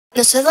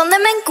No sé dónde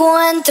me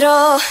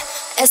encuentro,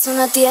 es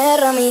una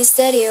tierra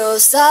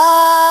misteriosa.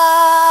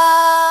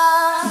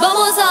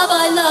 Vamos a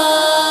bailar.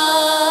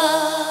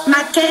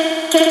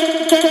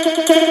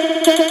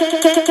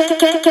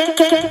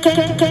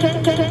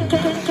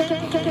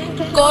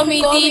 Con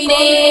mi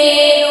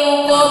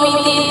dinero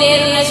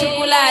na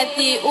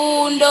chocolate.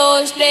 1,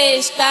 2,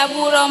 3,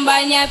 caburón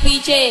baña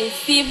piche.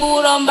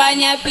 Tiburón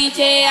baña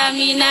piche,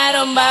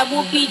 aminaron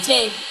babu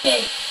piche.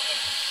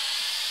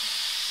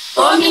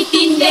 Con mi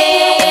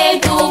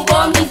dinero,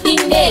 con mi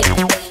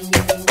dinero.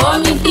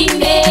 Con mi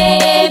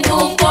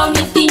dinero, con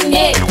mi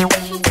dinero.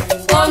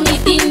 Con mi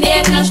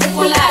dinero na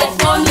chocolate.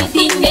 Con mi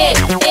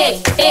dinero,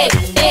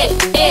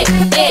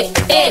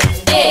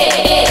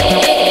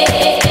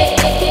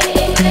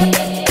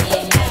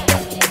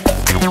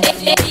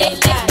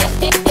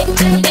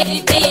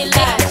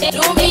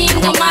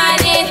 Domingo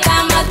mare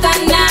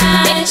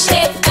tamatanan,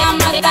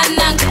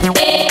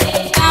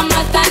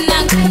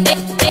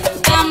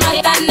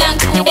 tamatanan,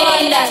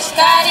 bolas,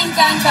 karin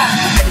kanka.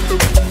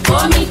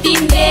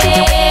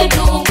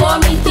 Comitinderu,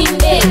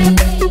 comitinderu,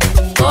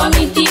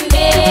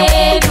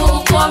 comitinderu,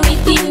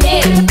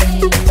 comitinderu,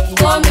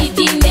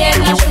 comitinderu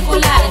na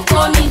chocolate,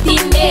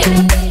 comitinderu,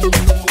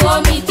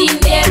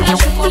 comitinderu na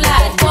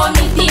chocolate,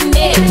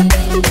 comitinderu,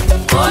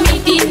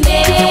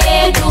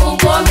 comitinderu,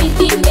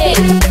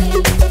 comitinderu.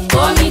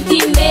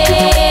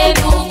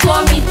 Comitindeiro,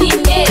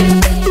 comitindeiro,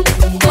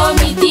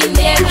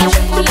 comitindeiro na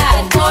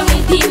chocolate,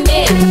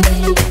 comitindeiro,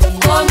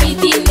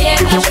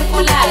 comitindeiro na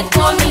chocolate,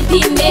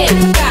 comitindeiro,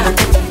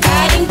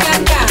 carim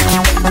cacá,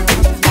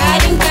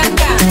 carim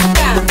cacá,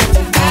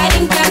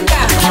 carim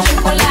cacá na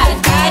chocolate,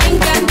 carim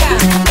cacá,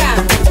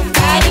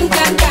 carim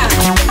cacá,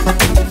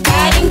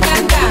 carim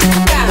cacá,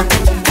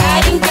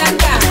 carim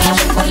cacá na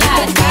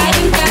chocolate,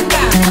 carim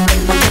cacá.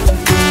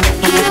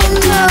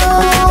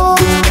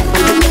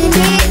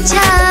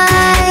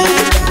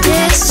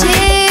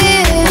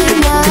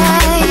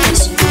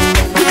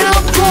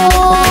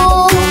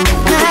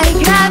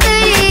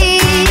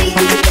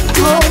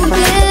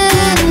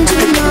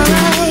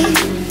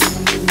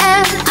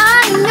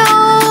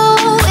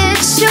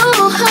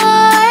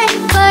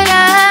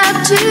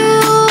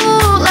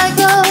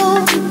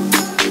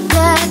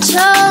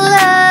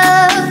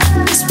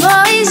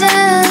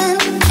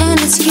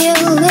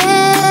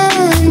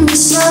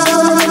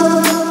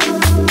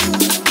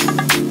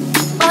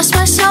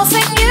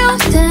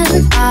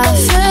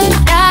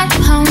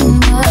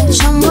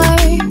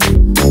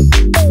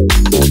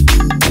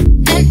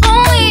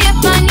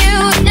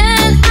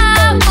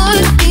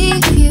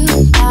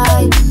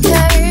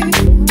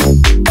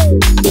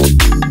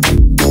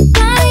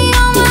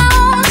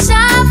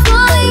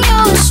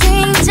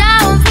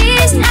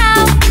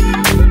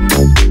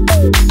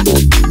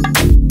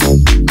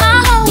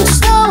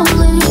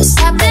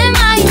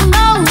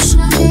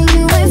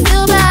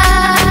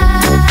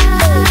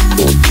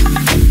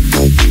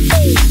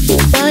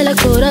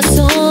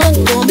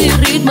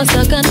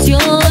 Esa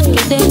canción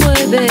que te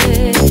mueve,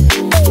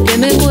 que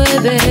me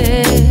mueve,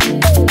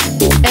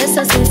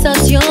 esa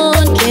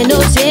sensación que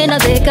nos llena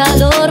de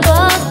calor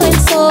bajo el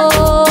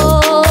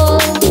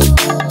sol.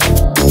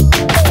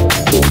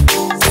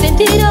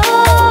 Sentirás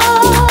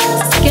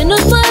que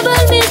nos mueve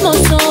el mismo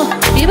son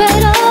y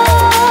verás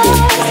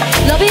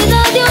la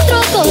vida de otro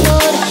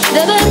color,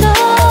 de verdad.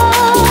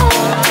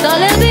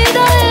 Dale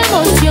vida,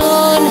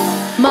 emoción,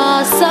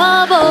 más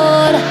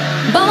sabor.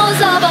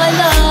 Vamos a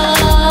bailar.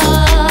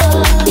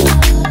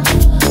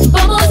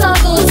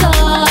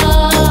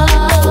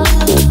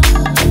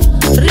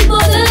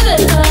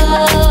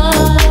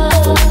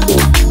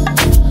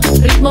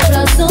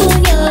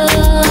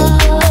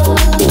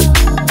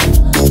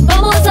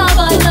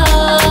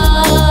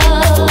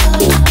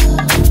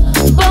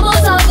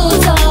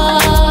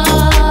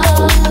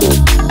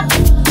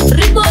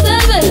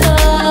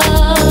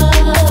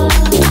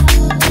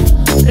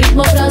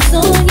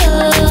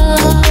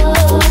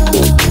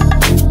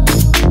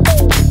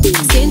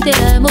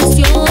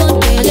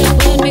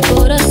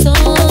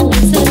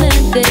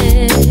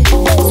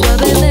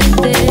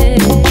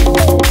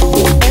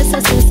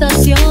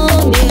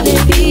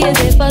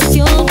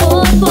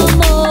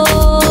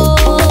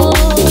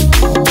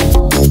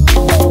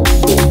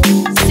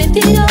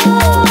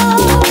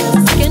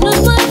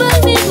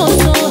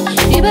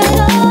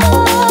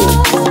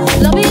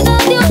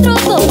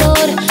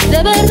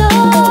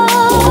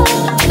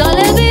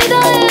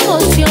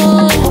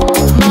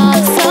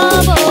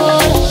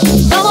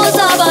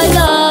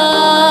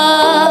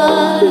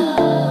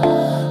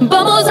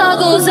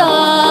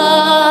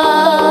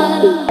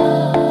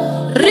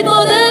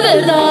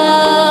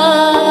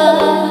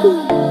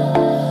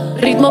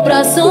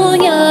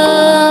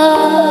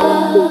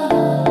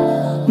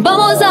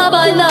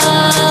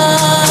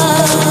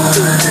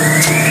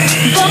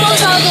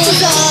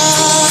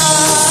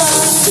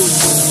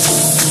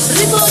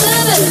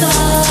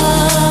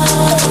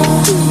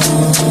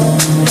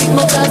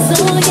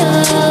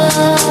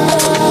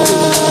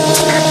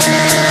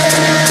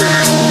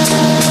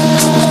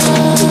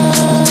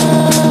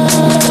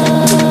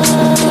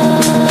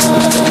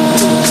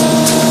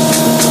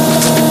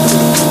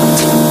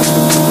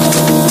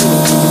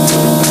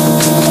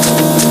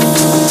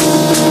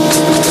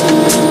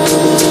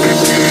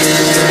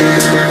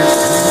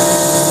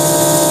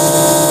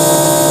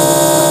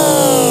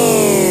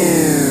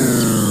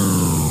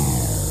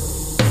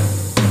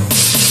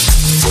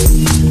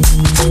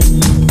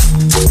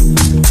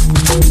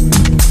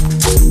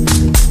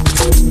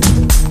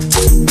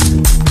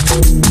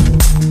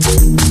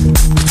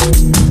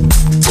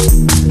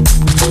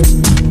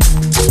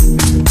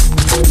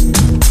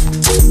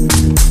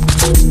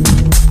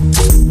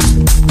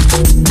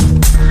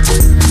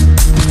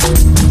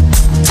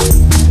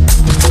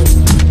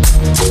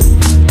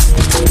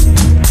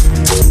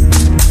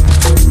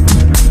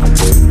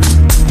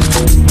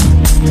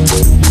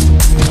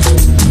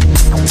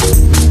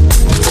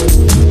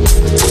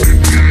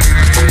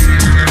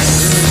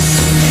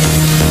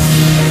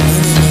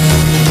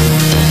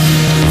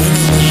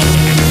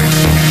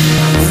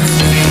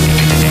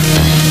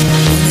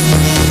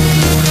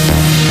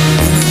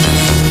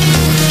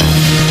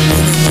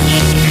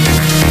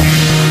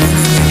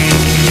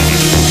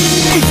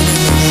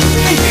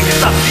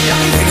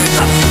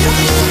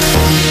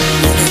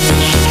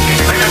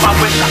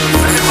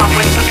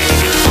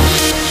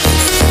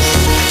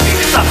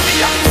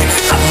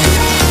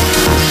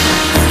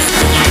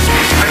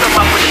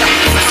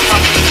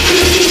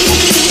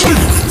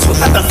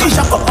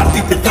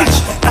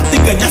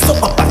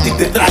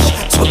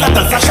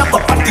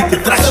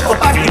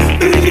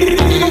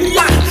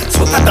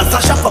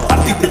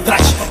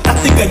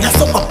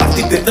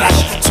 party de trash.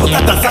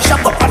 Sono danza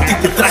por party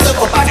de trash.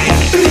 Sono party.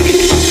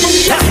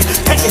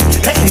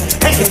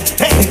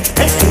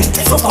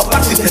 Sono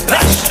party de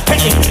trash.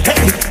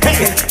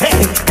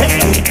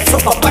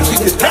 Sono party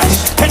de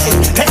trash.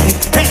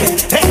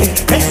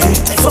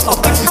 Sono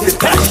party de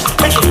trash.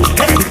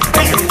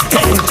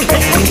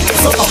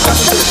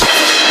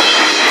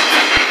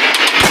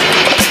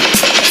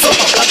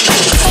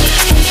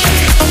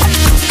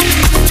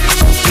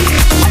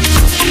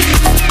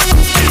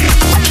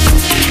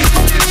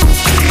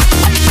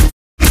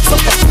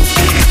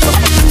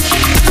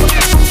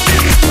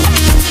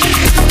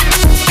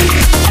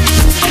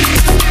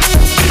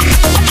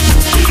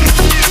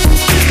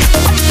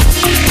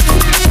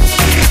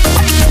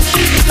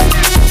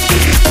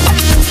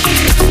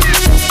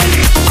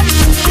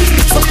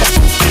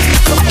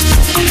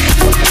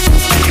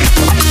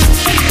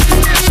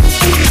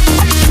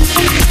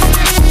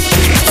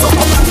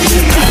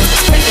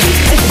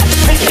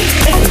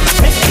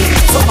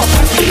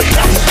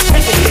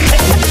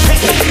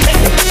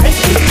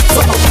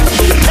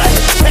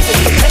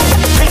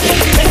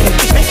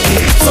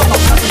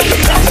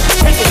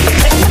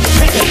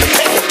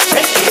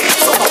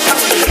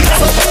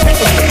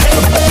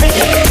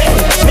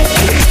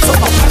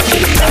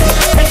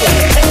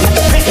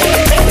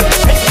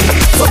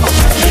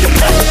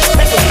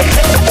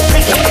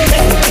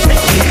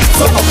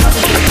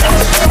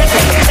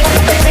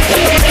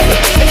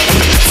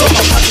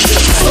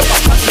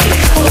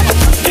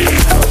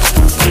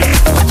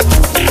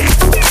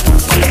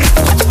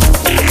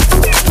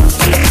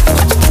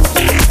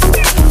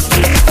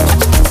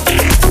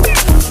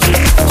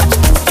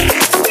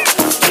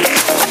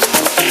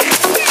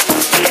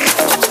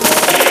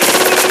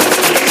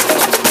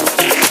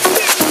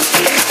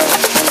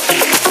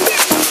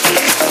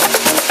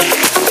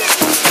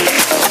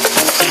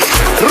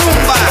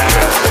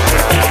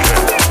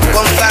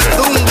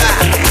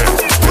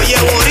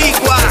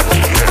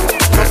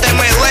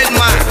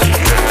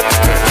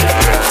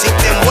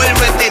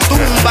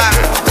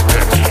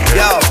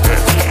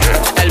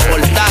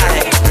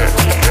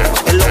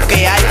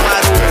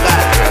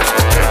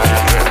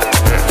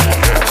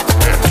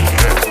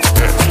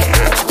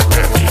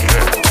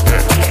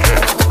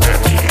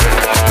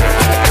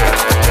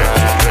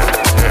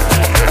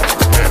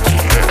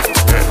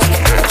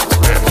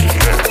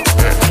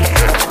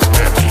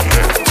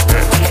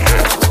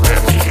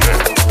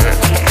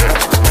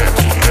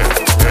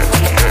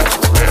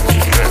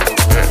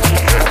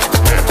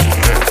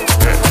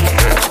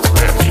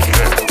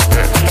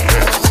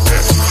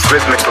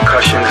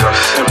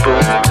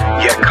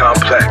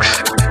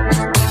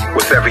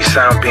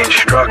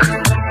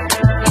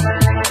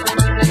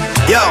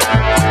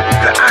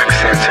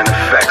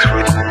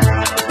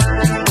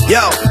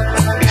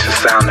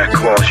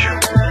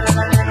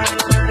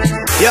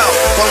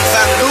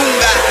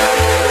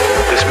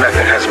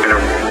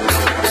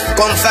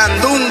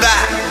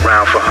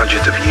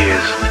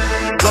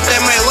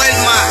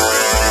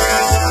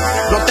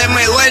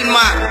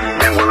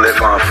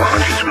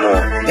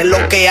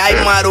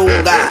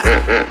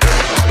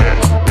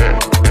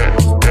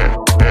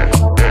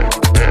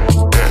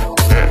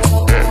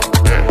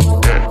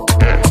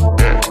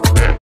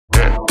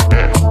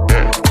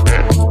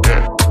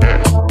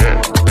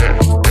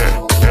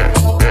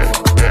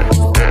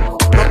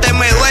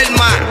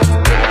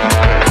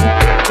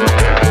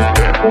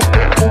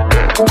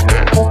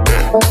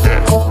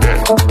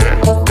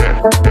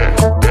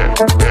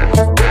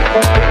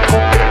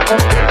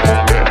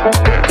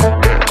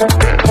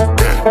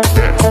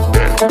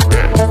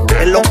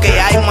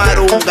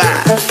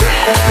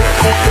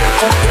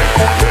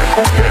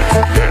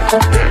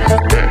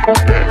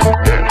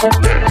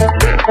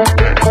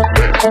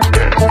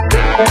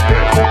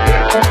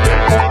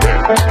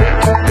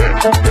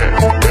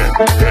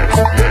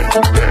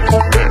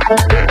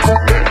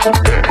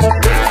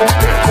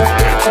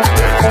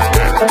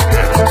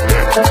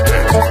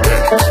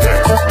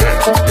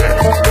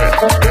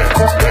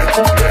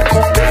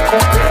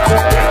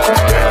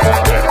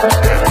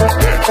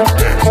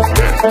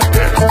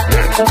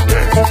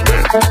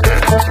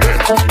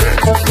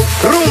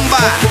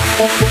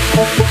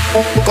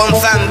 Con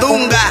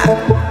sandunga,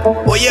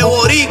 oye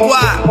boricua,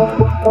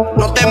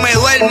 no te me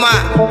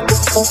duermas.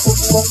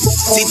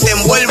 Si te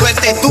envuelve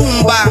te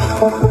tumban.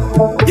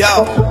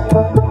 Yo,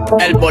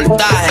 el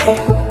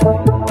voltaje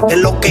es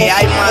lo que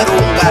hay,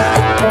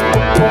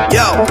 marunga.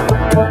 Yo,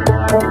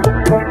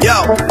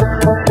 yo,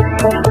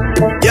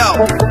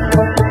 yo.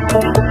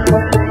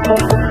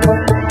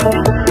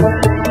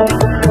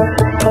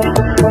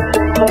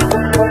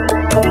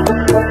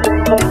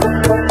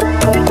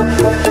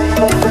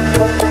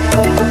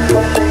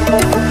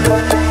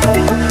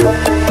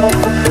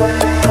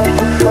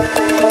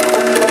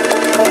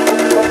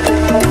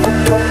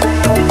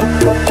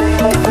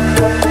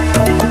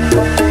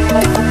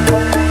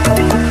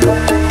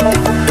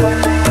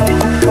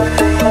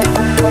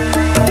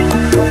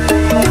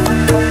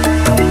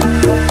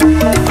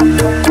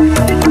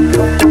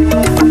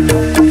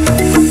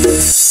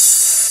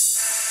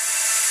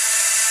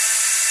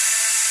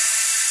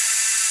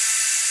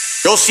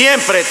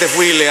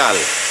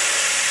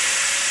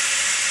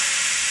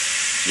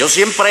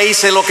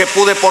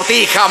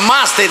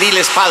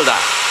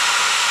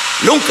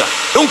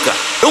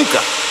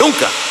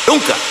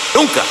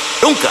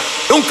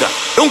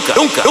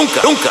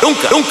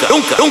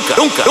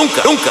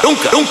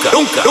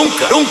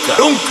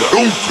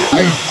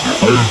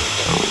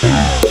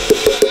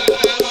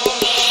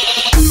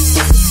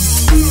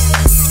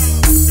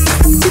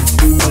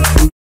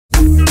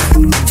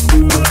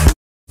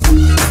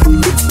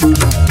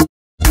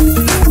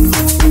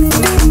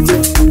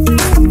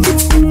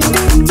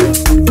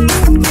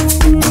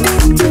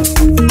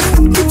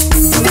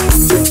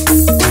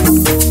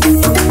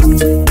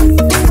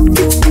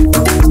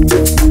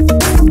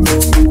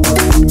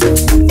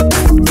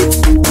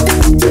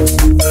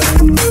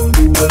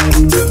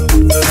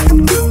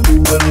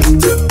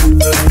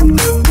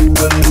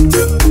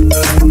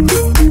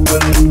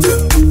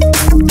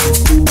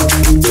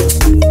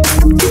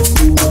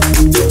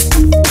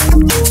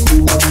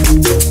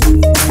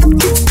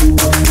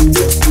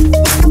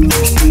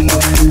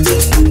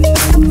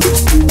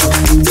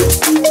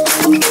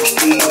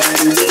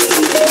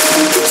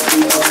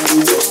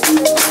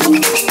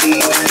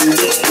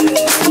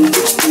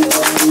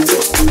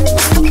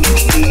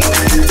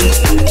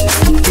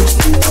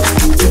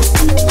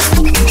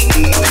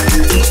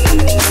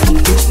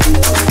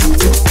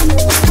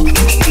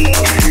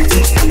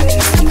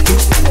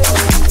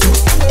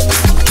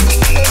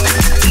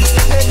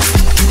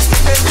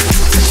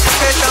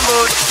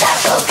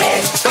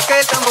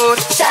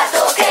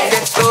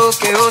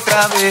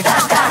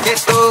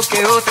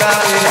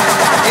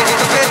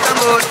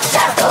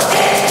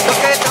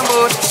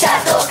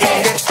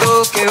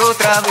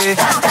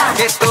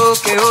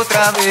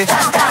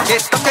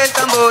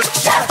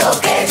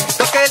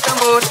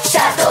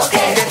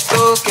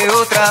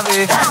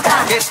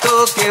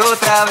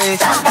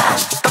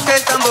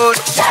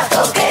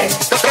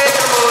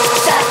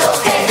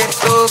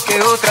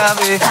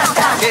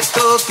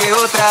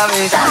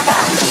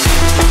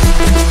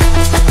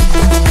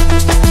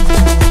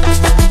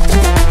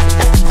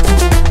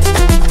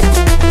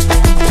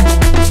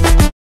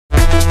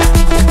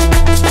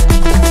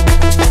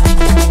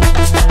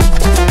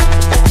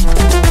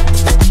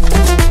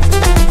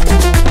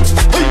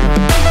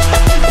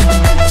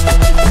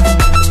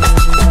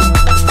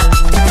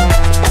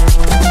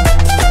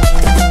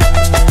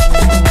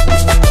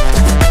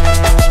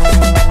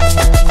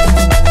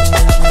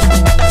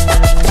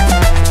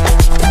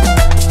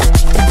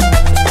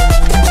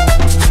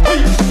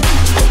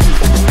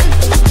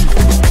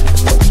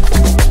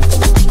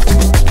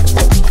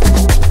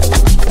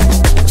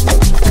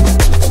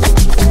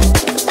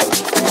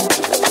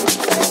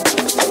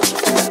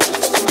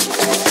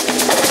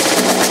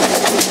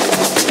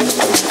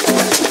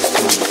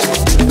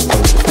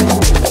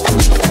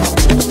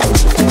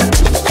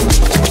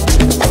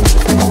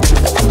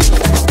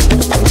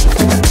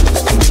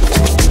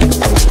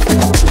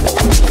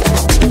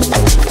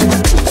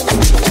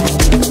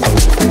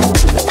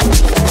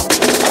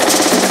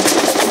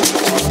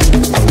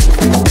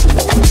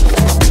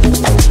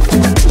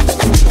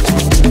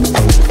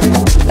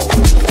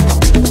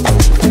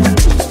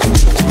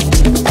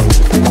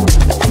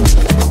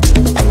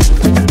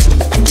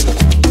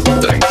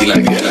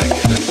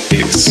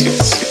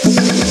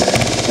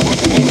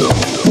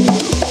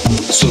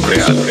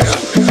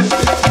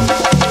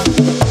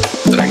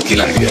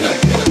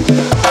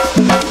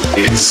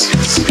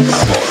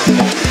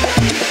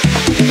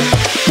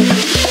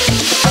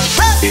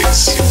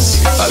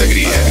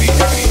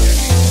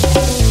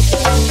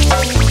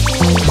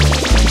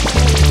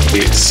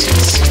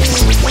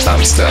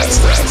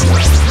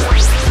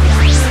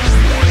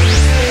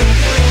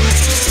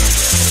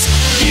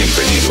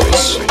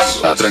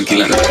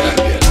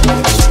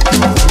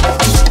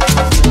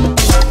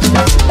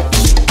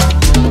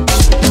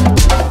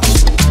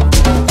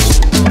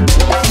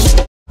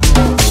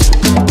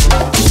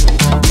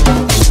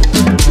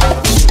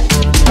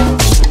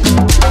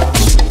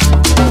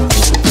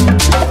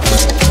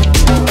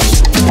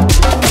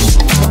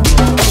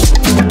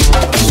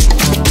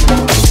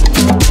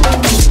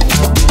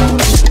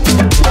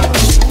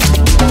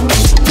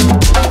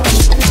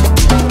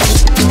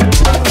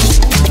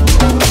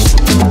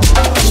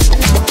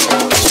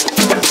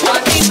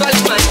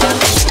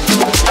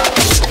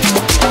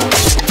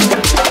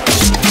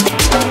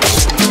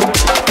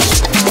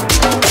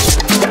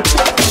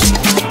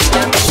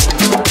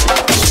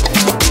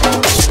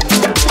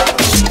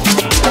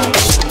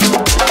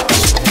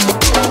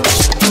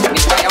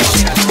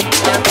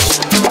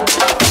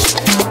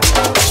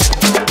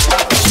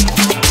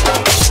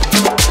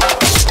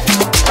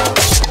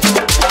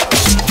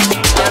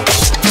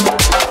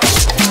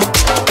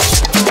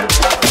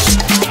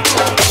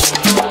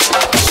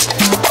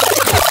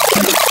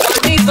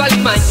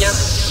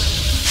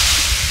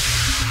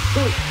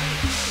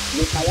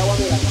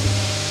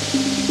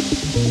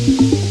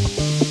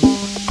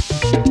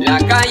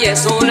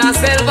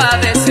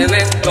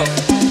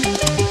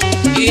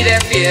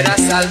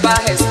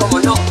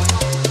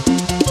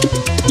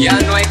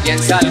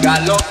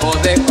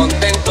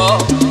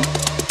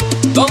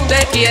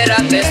 donde quiera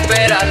te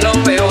espera lo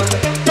peor.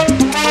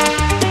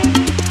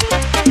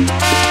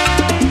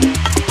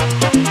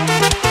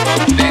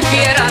 Donde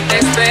quiera te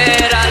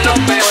espera lo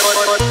peor.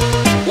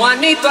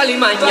 Juanito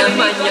Alimaña.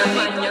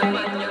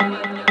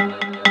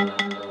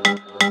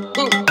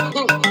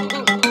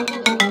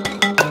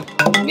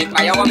 Ni pa'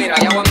 allá, mira,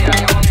 allá, mira,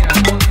 allá.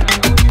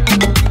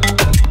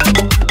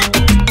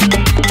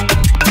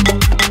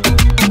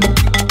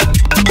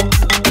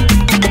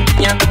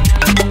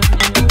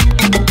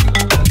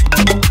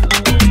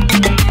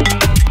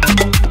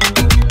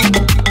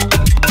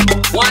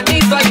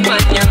 Juanito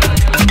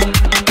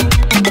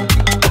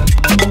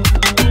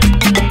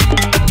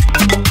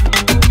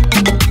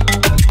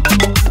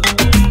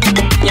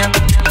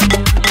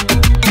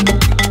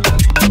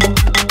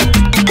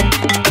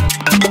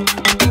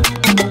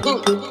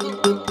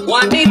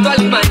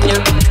Alimaña.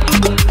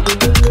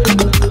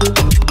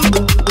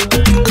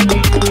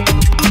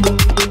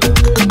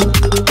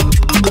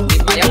 Ni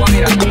pa' allá,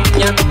 mira,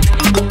 allá.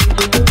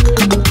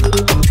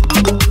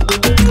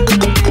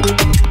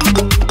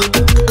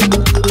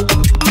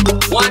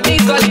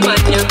 Juanito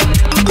Alimaña.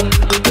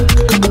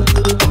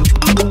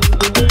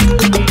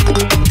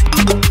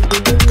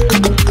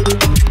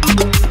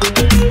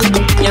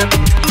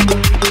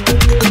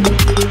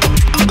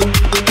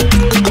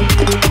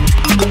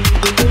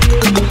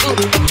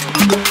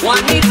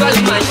 Juanito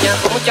Alimaña,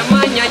 con mucha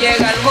maña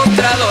llega al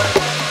mostrador,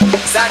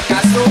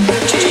 saca su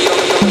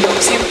cuchillo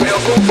sin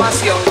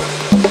preocupación,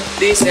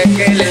 dice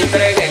que le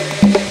entreguen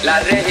la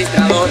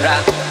registradora,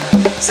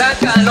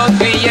 saca los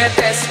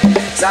billetes,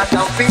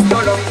 saca un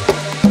pistolón,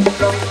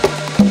 plom,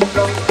 plom,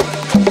 plom,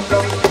 plom,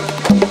 plom,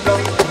 plom,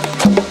 plom,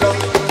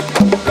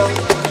 plom.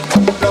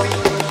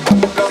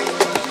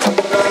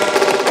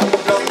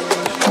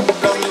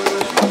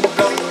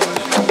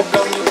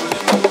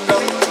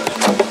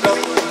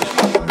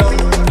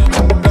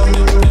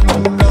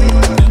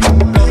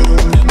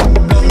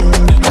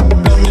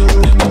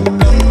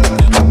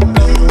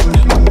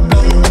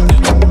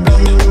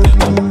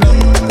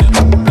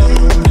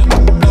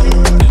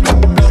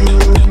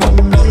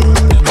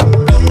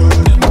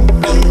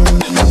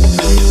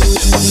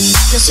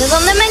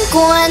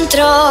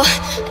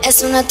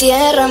 Es una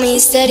tierra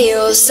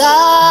misteriosa,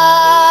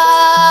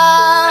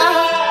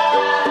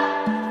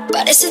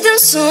 parece de un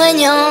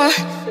sueño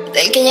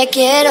del que ya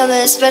quiero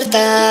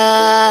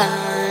despertar.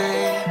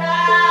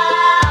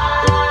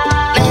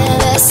 Me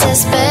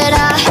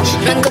desespera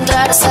no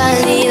encontrar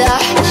salida,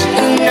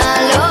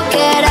 una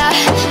loquera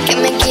que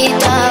me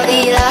quita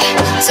vida.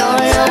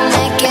 Solo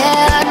me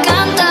queda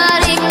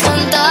cantar y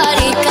cantar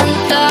y cantar.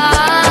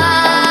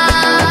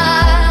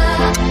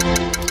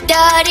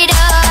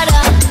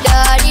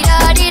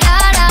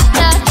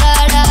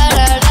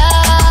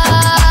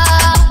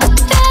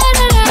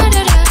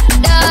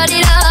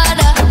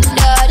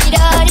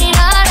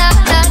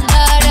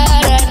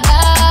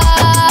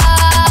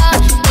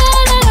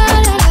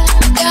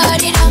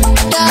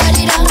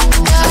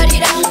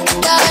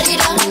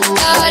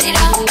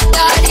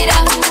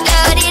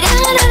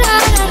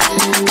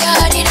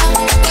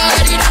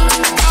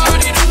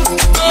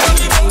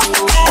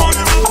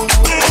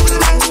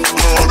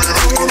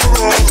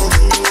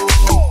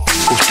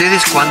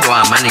 Ustedes cuando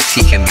aman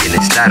exigen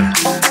bienestar,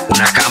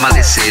 una cama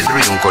de cedro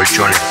y un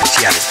colchón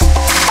especial.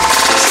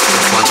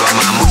 Cuando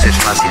amamos es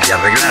fácil de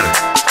arreglar,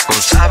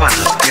 con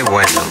sábanas, qué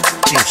bueno,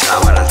 sin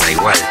sábanas da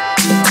igual.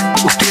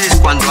 Ustedes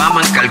cuando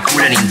aman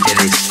calculan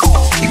interés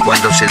y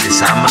cuando se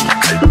desaman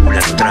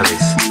calculan otra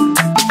vez.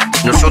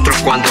 Nosotros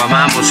cuando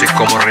amamos es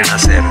como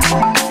renacer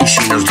y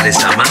si nos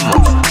desamamos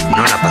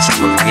no la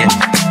pasamos bien.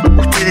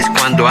 Ustedes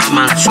cuando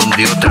aman son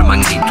de otra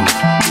magnitud.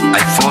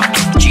 Hay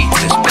fotos,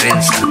 chistes,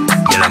 prensa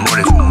y el amor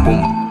es un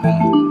boom, boom,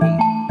 boom.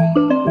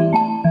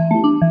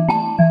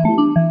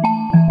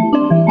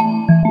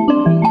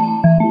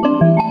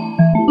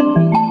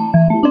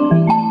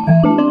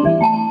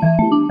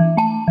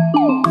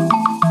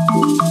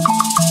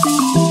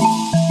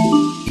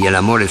 Y el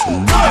amor es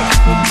un boom.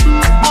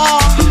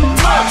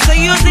 So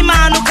you're the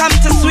man who come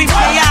to sweep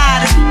my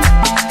yard.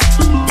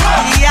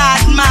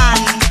 Yard man.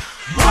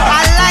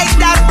 I like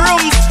that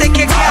broomstick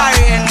you're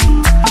carrying.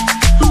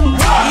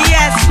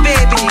 Yes,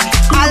 baby,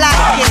 I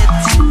like it.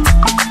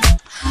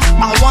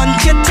 I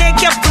want you to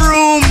take your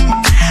broom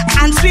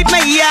and sweep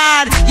my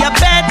yard. You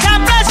better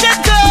brush it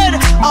good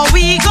or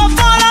we go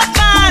fall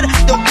apart.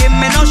 Don't give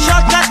me no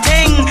shortcut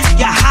thing.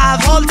 You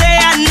have all day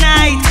and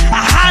night. I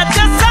had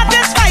to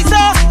satisfy,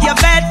 so you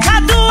better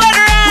do it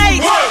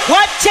right.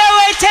 What you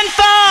waiting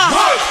for?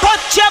 Put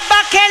your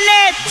back in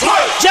it.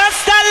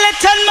 Just a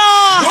little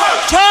more.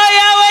 Throw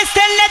your waist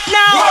in it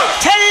now.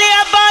 Tell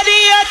your body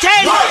you're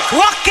 10.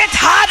 Walk it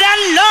hard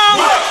and long.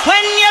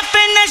 When you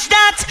finish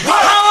that, how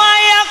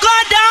are you go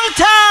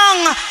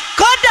downtown?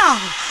 Go down,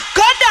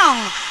 go down,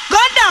 go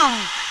down.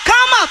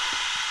 Come up,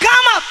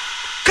 come up,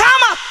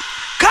 come up,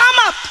 come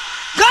up.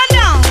 Go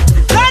down,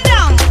 go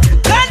down,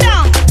 go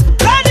down,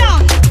 go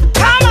down.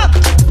 Come up,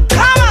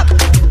 come up,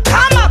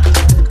 come up,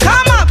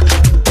 come up.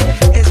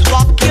 It's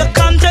what you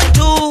come to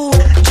do.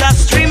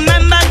 Just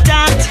remember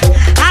that.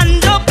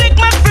 And don't pick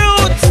my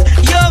fruits.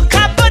 You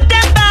can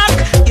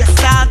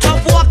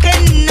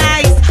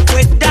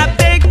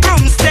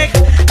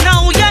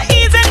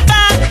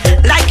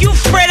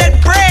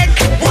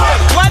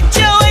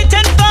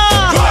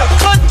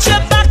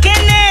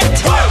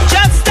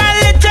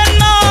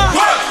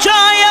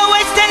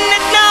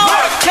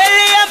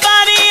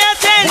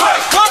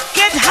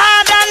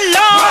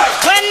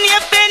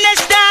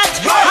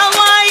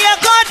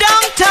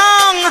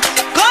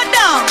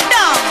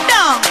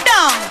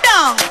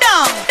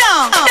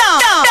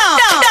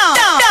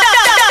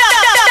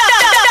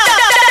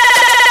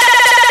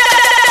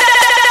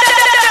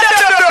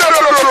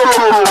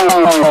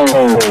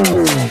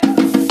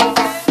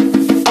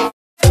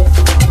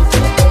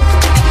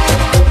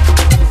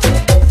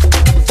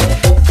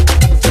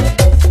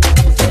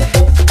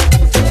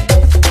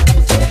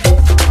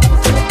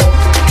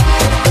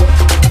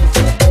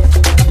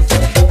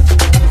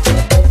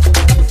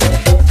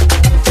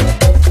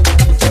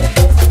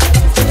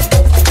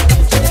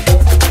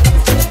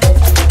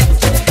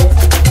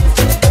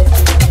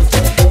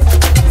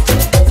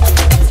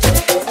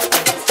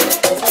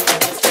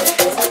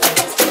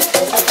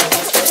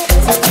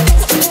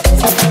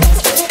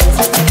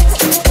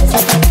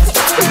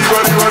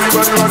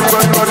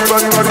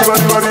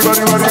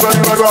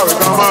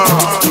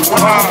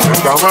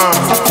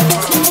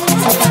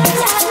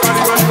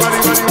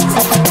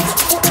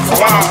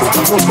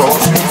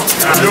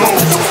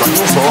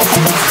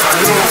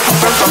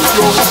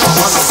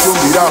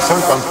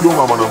San Canción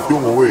a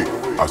Manantión Owe,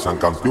 a San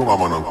Canción a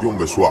Manantión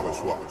Besuá.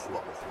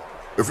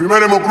 El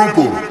primer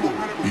grupo,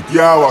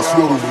 Itia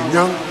Vacío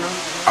Rumiñán,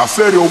 a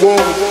Serio Bon,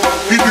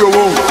 Idio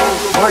Bon,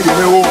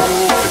 Mayene Bon,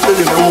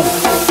 Este Bon,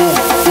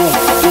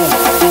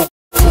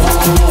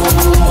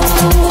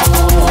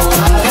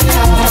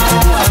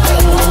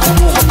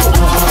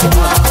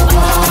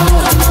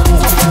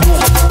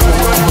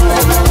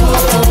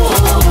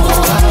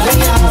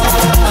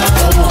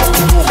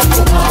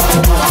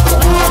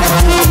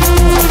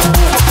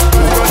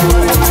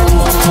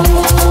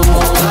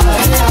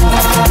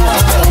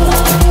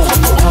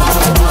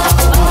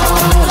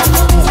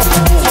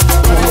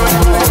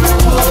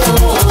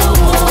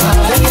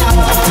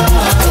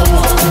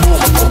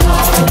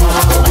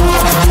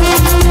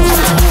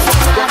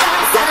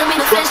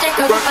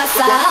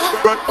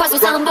 Pues o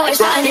samba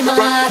está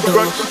animado,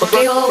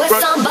 porque hoy es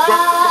samba.